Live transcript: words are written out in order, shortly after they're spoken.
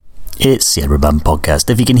It's the Edinburgh Band Podcast.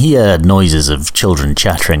 If you can hear noises of children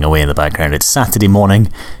chattering away in the background, it's Saturday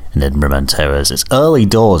morning in Edinburgh Band Towers. It's early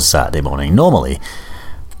doors Saturday morning, normally.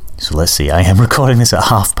 So let's see, I am recording this at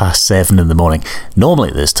 7:30 in the morning. Normally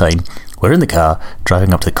at this time, we're in the car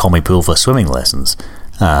driving up to the Commy Pool for swimming lessons.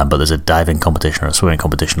 But there's a diving competition or a swimming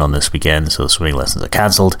competition on this weekend, so the swimming lessons are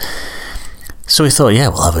cancelled. So we thought, yeah,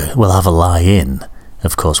 we'll have a lie-in.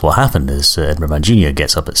 Of course, what happened is Edinburgh Band Junior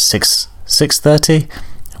gets up at 6:30,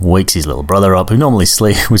 wakes his little brother up, who normally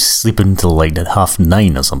was sleeping until like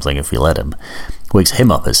 9:30 or something if we let him. Wakes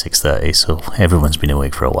him up at 6:30, so everyone's been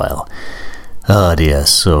awake for a while. Oh dear,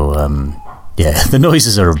 so yeah, the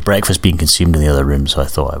noises are of breakfast being consumed in the other room, so I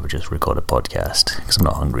thought I would just record a podcast, because I'm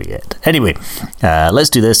not hungry yet. Anyway, let's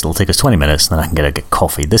do this. It'll take us 20 minutes, and then I can get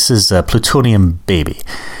coffee. This is Plutonium Baby,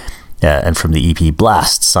 and from the EP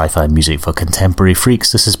Blast, Sci-Fi Music for Contemporary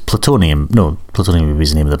Freaks. This is Plutonium Baby is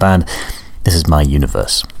the name of the band. This is My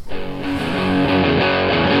Universe.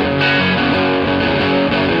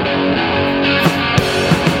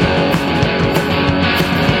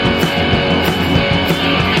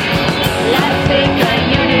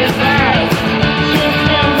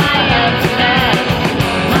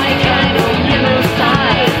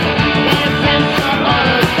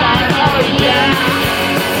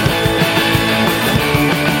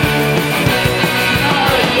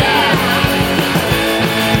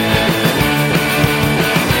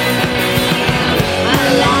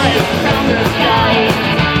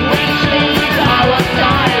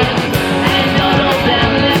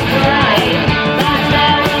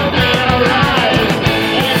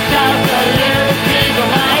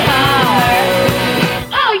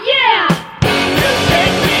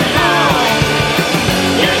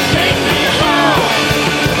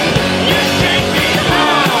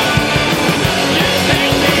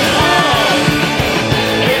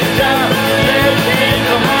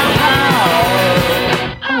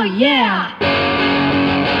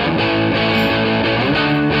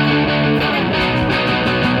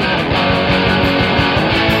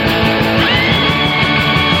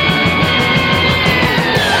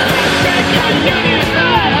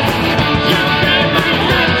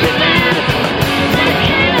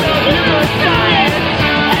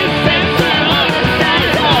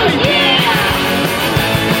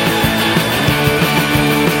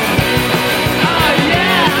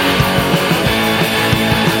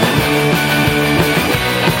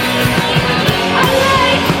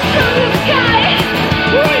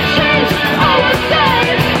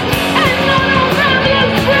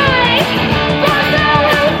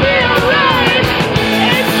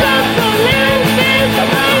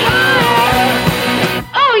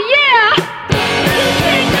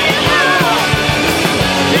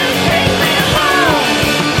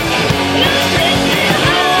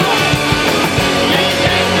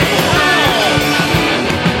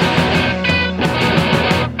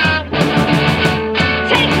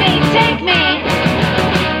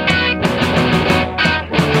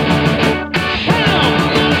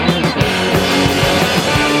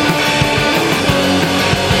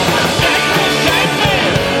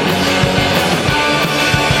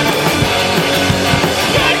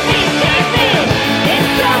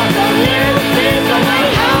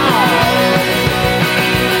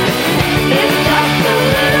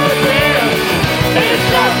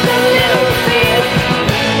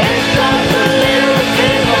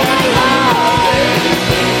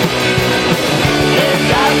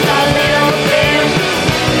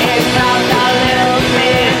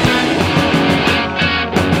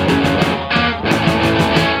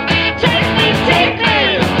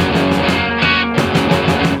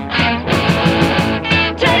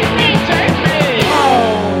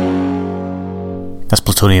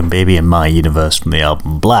 Plutonium Baby and My Universe from the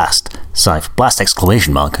album Blast. Blast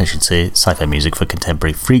exclamation mark, I should say. Sci-Fi Music for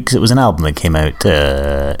Contemporary Freaks. It was an album that came out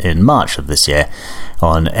in March of this year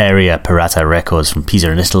on Area Pirata Records from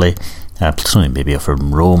Pisa in Italy. Plutonium Baby are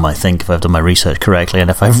from Rome, I think, if I've done my research correctly,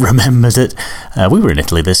 and if I've remembered it. We were in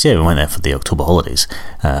Italy this year. We went there for the October holidays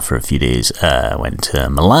for a few days. Went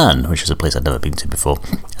to Milan, which is a place I'd never been to before.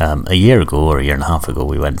 A year ago, or a year and a half ago,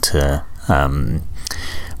 we went to...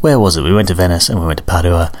 where was it? We went to Venice and we went to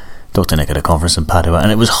Padua. Dr. Nick had a conference in Padua,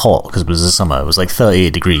 and it was hot because it was the summer. It was like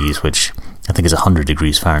 38 degrees, which I think is 100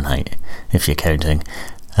 degrees Fahrenheit, if you're counting.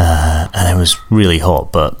 And it was really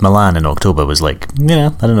hot, but Milan in October was like, I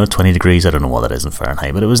don't know, 20 degrees. I don't know what that is in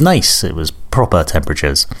Fahrenheit, but it was nice. It was proper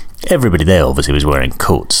temperatures. Everybody there obviously was wearing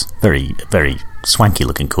coats, very, very swanky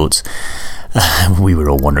looking coats. We were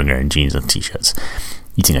all wandering around in jeans and t-shirts,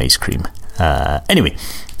 eating ice cream. Anyway,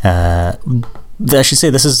 I should say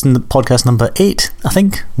this is podcast number 8, I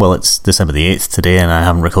think. Well, it's December the 8th today, and I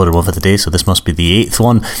haven't recorded one for today, so this must be the 8th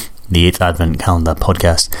one, the 8th Advent Calendar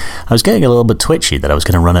podcast. I was getting a little bit twitchy that I was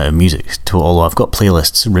going to run out of music, although I've got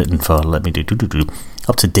playlists written for, let me do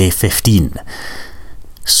up to day 15.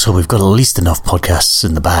 So we've got at least enough podcasts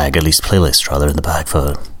in the bag, at least playlists rather, in the bag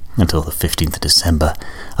for until the 15th of December.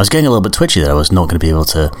 I was getting a little bit twitchy that I was not going to be able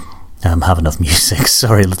to have enough music.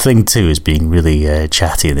 Sorry, the thing too is being really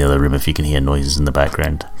chatty in the other room if you can hear noises in the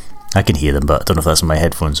background. I can hear them, but I don't know if that's in my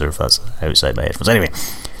headphones or if that's outside my headphones. Anyway,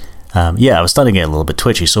 I was starting to get a little bit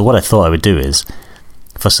twitchy, so what I thought I would do is,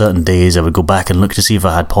 for certain days, I would go back and look to see if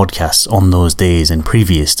I had podcasts on those days in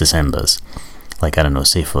previous Decembers. Like, I don't know,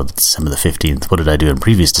 say for December the 15th, what did I do in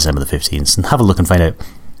previous December the 15th? And have a look and find out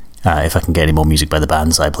if I can get any more music by the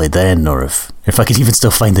bands I played then, or if I can even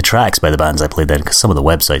still find the tracks by the bands I played then, because some of the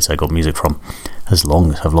websites I got music from have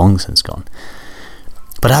long since gone.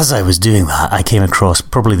 But as I was doing that, I came across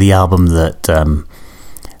probably the album that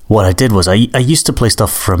what I did was I used to play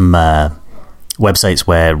stuff from websites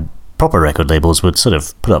where proper record labels would sort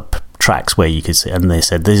of put up tracks where you could say, and they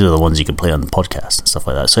said these are the ones you can play on the podcast and stuff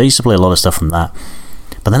like that. So I used to play a lot of stuff from that.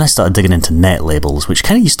 But then I started digging into net labels, which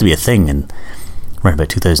kind of used to be a thing and around about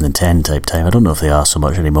 2010 type time. I don't know if they are so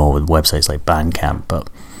much anymore with websites like Bandcamp,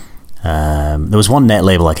 but there was one net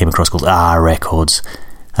label I came across called R Records,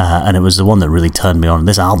 and it was the one that really turned me on.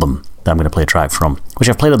 This album that I'm going to play a track from, which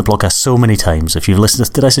I've played on the podcast so many times. If you've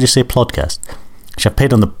listened, did I just say podcast? Which I've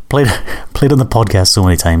played on the podcast so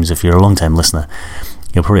many times. If you're a long time listener,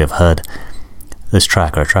 you'll probably have heard this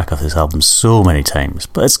track or a track off this album so many times.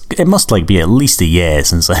 But it must be at least a year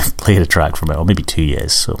since I've played a track from it, or maybe 2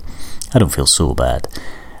 years. So I don't feel so bad.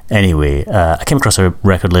 Anyway, I came across a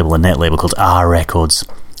record label, a net label called R Records.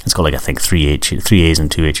 It's got I think 3 A's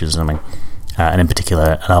and 2 H's or something. And in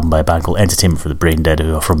particular, an album by a band called Entertainment for the Brain Dead,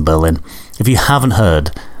 who are from Berlin. If you haven't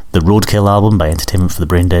heard the Roadkill album by Entertainment for the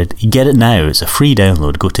Brain Dead, you get it now. It's a free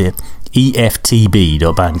download. Go to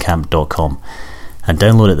eftb.bandcamp.com and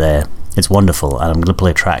download it there. It's wonderful, and I'm going to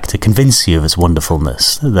play a track to convince you of its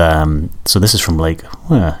wonderfulness. So this is from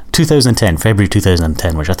 2010, February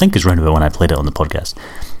 2010, which I think is around about when I played it on the podcast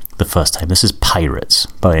the first time. This is Pirates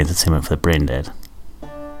by Entertainment for the Brain Dead.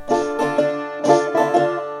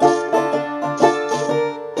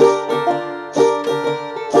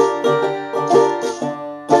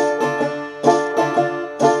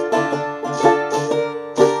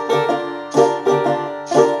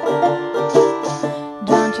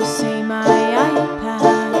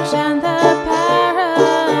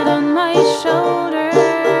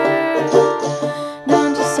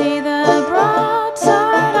 See the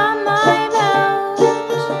broadside on my belt.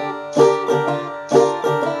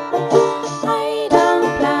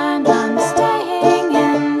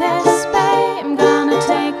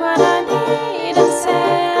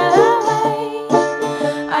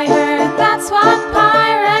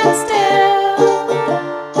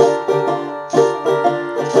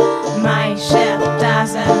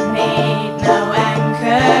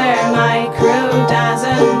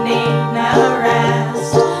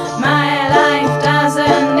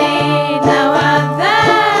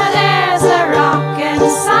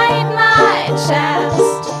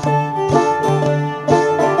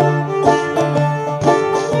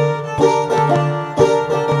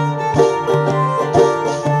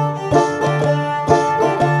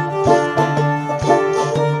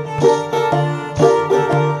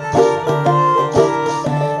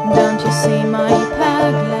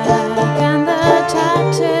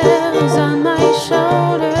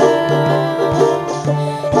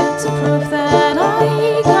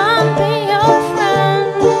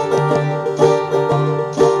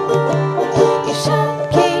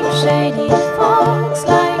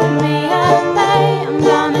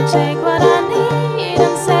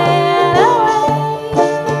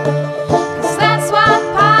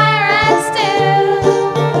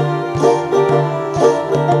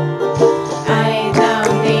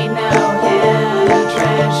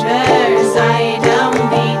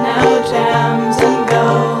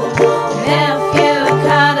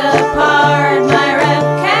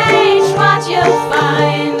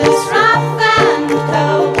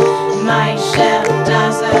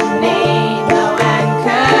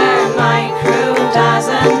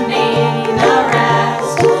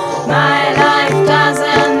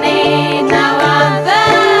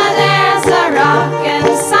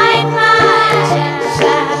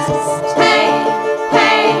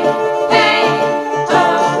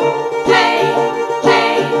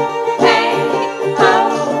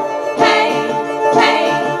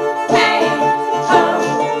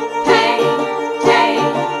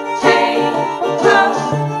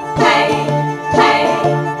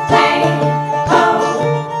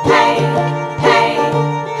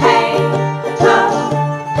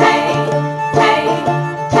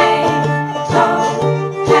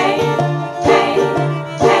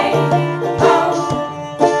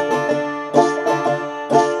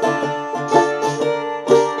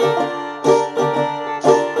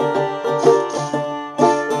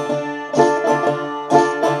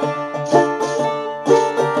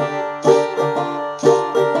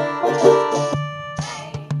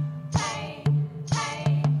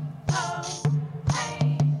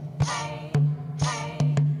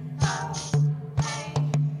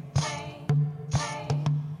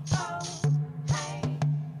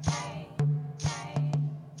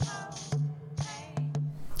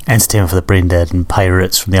 Entertainment for the Brain Dead and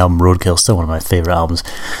Pirates from the album Roadkill, still one of my favourite albums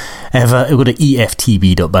ever. Go to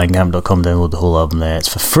eftb.bandcamp.com, download the whole album there. It's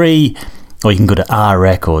for free. Or you can go to R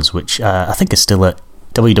Records, which I think is still at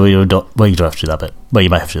www. Well, you don't have to do that bit. Well, you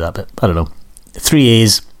might have to do that bit. I don't know. 3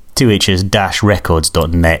 A's, 2 H's,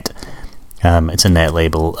 -records.net. It's a net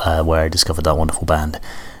label where I discovered that wonderful band.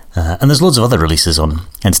 And there's loads of other releases on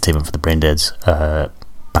Entertainment for the Brain Dead's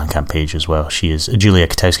Bandcamp page as well. She is Julia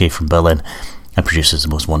Katowski from Berlin and produces the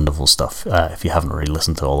most wonderful stuff. If you haven't already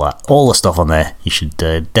listened to all the stuff on there, you should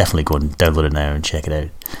definitely go and download it now and check it out.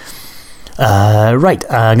 Right,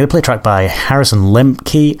 I'm going to play a track by Harrison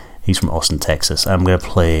Lemke. He's from Austin, Texas. I'm going to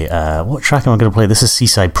play... what track am I going to play? This is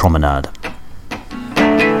Seaside Promenade.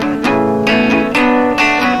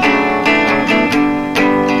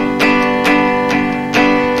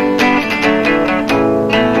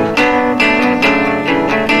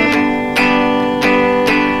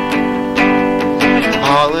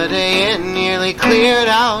 Holiday Inn nearly cleared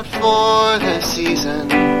out for the season.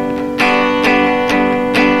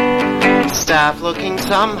 Staff looking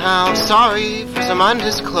somehow sorry for some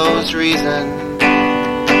undisclosed reason.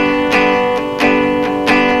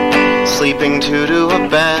 Sleeping 2 to a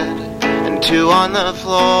bed and 2 on the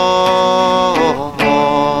floor.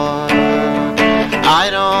 I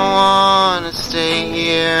don't want to stay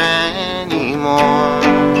here anymore.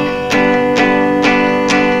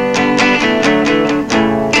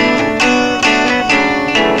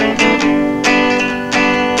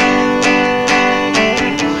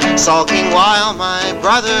 Sulking while my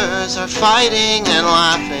brothers are fighting and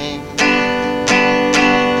laughing.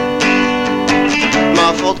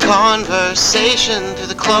 Muffled conversation through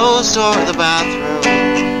the closed door of the bathroom.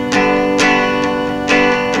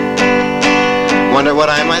 Wonder what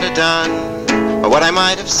I might have done, or what I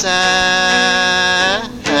might have said.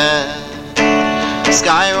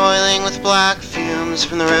 Sky roiling with black fumes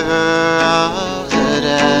from the river of the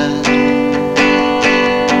dead.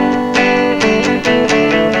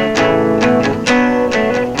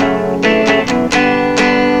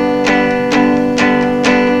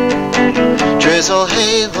 Drizzle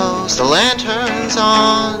halos, the lanterns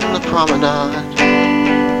on the promenade.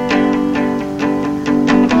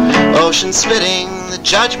 Ocean spitting the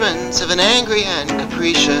judgments of an angry and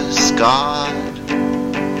capricious God.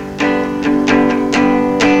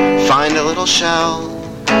 Find a little shell,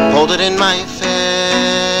 hold it in my fist.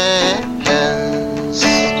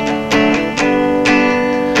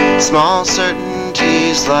 Small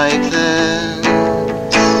certainties like this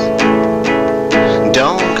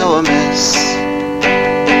don't go amiss.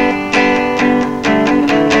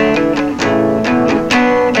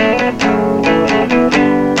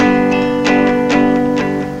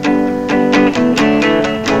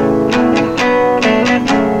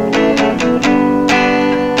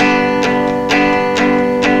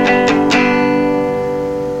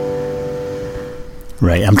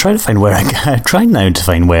 Right, I'm trying to find where I'm trying now to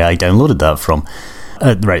find where I downloaded that from.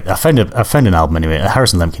 Right, I found an album anyway at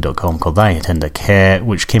harrisonlemke.com called Thy Tender Care,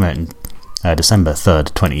 which came out in December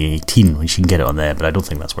 3rd, 2018, which you can get it on there, but I don't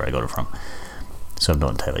think that's where I got it from. So I'm not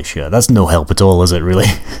entirely sure. That's no help at all, is it, really?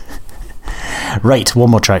 Right, one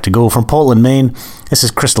more track to go from Portland, Maine. This is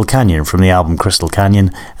Crystal Canyon from the album Crystal Canyon,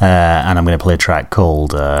 and I'm going to play a track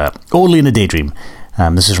called Only in a Daydream.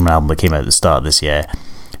 This is from an album that came out at the start of this year.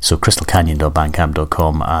 So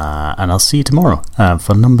crystalcanyon.bandcamp.com, and I'll see you tomorrow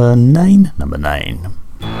for number 9.